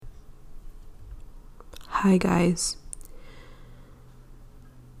Hi guys.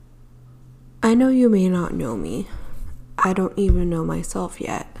 I know you may not know me. I don't even know myself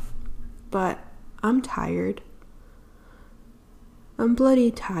yet. But I'm tired. I'm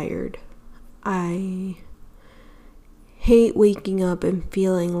bloody tired. I hate waking up and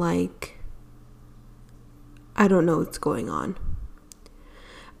feeling like I don't know what's going on.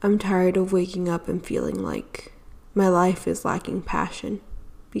 I'm tired of waking up and feeling like my life is lacking passion,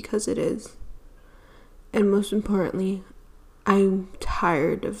 because it is. And most importantly, I'm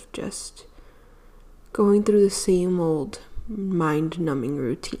tired of just going through the same old mind-numbing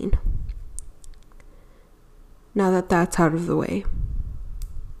routine. Now that that's out of the way.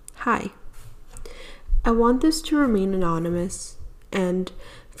 Hi. I want this to remain anonymous, and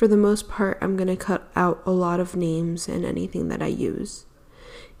for the most part, I'm going to cut out a lot of names and anything that I use.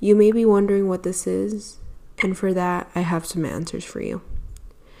 You may be wondering what this is, and for that, I have some answers for you.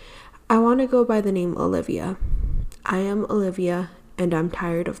 I want to go by the name Olivia. I am Olivia, and I'm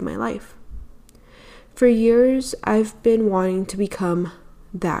tired of my life. For years, I've been wanting to become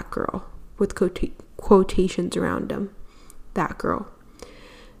that girl, with quotations around them. That girl.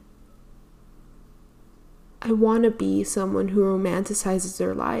 I want to be someone who romanticizes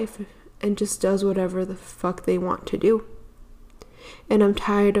their life and just does whatever the fuck they want to do. And I'm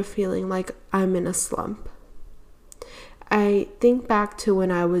tired of feeling like I'm in a slump. I think back to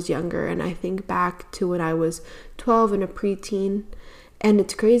when I was younger, and I think back to when I was 12 and a preteen, and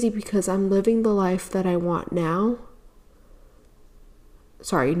it's crazy because I'm living the life that I want now.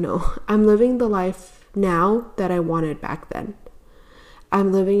 I'm living the life now that I wanted back then.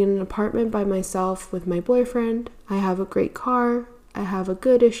 I'm living in an apartment by myself with my boyfriend. I have a great car. I have a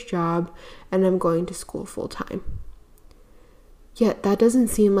goodish job, and I'm going to school full time. Yet that doesn't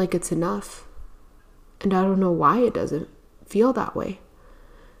seem like it's enough. And I don't know why it doesn't feel that way.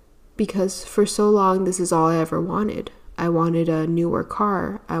 Because for so long, this is all I ever wanted. I wanted a newer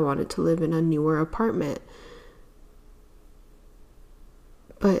car. I wanted to live in a newer apartment.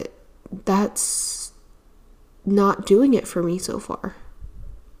 But that's not doing it for me so far.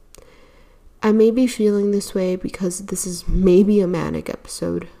 I may be feeling this way because this is maybe a manic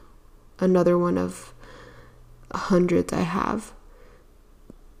episode. Another one of hundreds I have.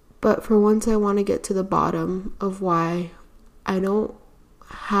 But for once, I want to get to the bottom of why I don't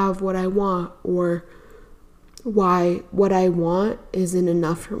have what I want, or why what I want isn't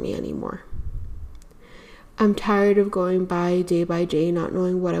enough for me anymore. I'm tired of going by day, not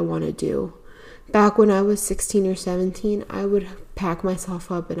knowing what I want to do. Back when I was 16 or 17, I would pack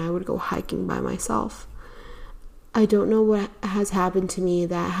myself up and I would go hiking by myself. I don't know what has happened to me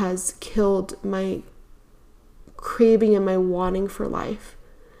that has killed my craving and my wanting for life.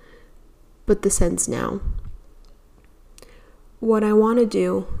 But this ends now. What I want to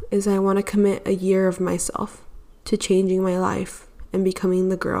do is I want to commit a year of myself to changing my life and becoming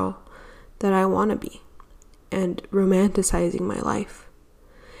the girl that I want to be and romanticizing my life.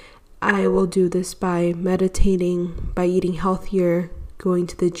 I will do this by meditating, by eating healthier, going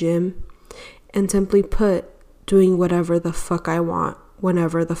to the gym, and simply put, doing whatever the fuck I want,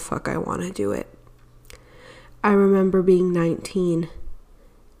 whenever the fuck I want to do it. I remember being 19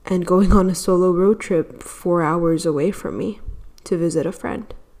 and going on a solo road trip 4 hours away from me to visit a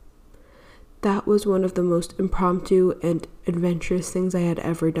friend. That was one of the most impromptu and adventurous things I had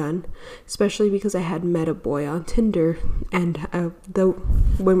ever done, especially because I had met a boy on Tinder, and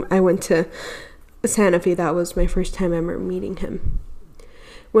when I went to Santa Fe, that was my first time ever meeting him.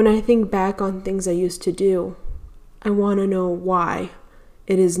 When I think back on things I used to do, I want to know why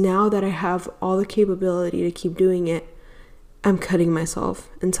it is now that I have all the capability to keep doing it, I'm cutting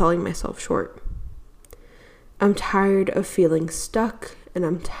myself and selling myself short. I'm tired of feeling stuck, and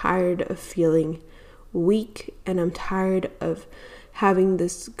I'm tired of feeling weak, and I'm tired of having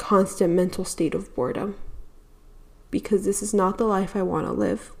this constant mental state of boredom, because this is not the life I want to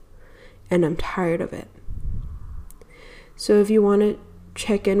live, and I'm tired of it. So if you want to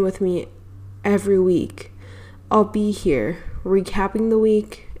check in with me every week, I'll be here recapping the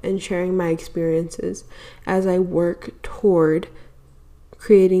week and sharing my experiences as I work toward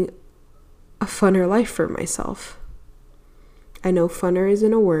creating a funner life for myself. I know funner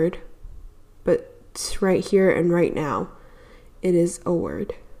isn't a word, but it's right here and right now, it is a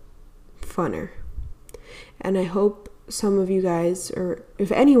word. Funner. And I hope some of you guys, or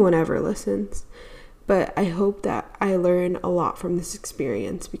if anyone ever listens, but I hope that I learn a lot from this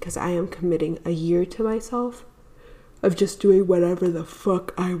experience, because I am committing a year to myself of just doing whatever the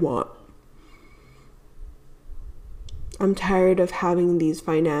fuck I want. I'm tired of having these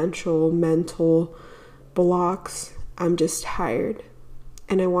financial, mental blocks. I'm just tired,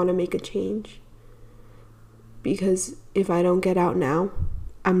 and I want to make a change. because if I don't get out now,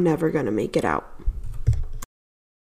 I'm never going to make it out.